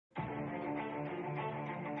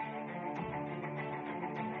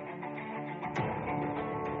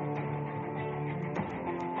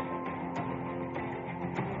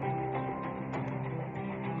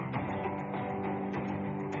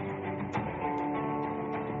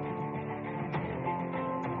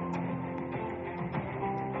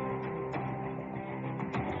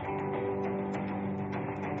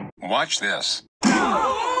Watch this.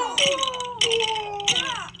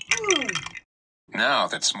 Now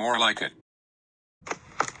that's more like it.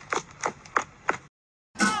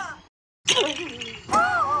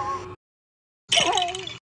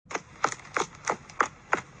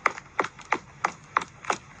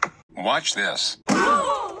 Watch this.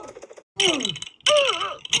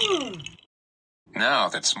 Now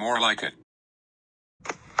that's more like it.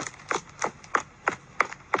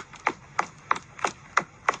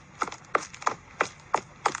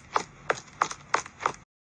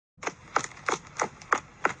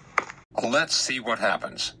 Let's see what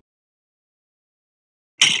happens.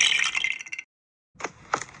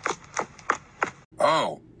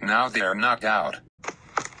 Oh, now they're knocked out.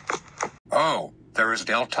 Oh, there is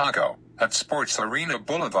Del Taco at Sports Arena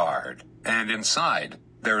Boulevard, and inside,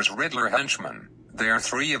 there's Riddler henchmen. There are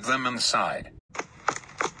 3 of them inside.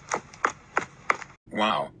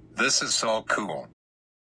 Wow, this is so cool.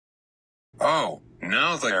 Oh,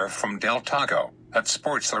 now they're from Del Taco at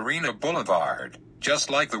Sports Arena Boulevard, just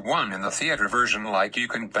like the one in the theater version, like you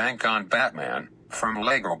can bank on Batman from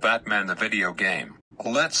Lego Batman the video game.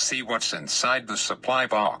 Let's see what's inside the supply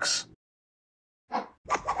box.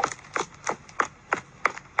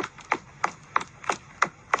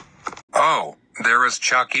 Oh, there is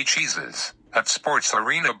Chuck E. Cheese's at Sports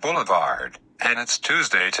Arena Boulevard, and it's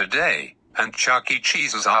Tuesday today, and Chuck E.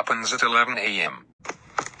 Cheese's opens at 11 a.m.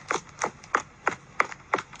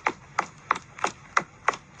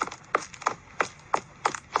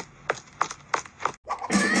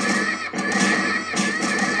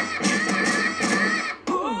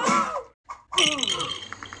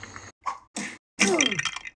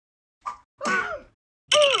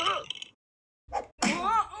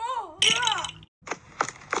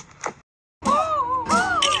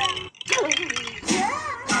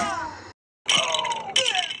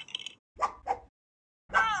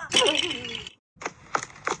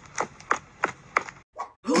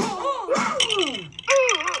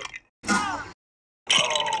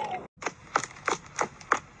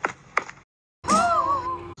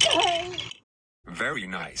 Very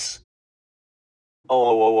nice.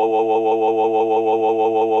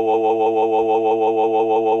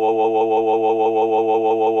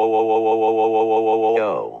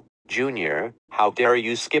 Yo, Junior, how dare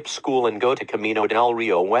you skip school and go to Camino del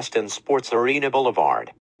Rio West and Sports Arena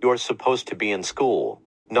Boulevard? You're supposed to be in school,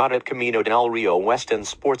 not at Camino del Rio West and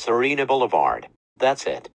Sports Arena Boulevard. That's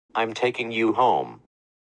it. I'm taking you home.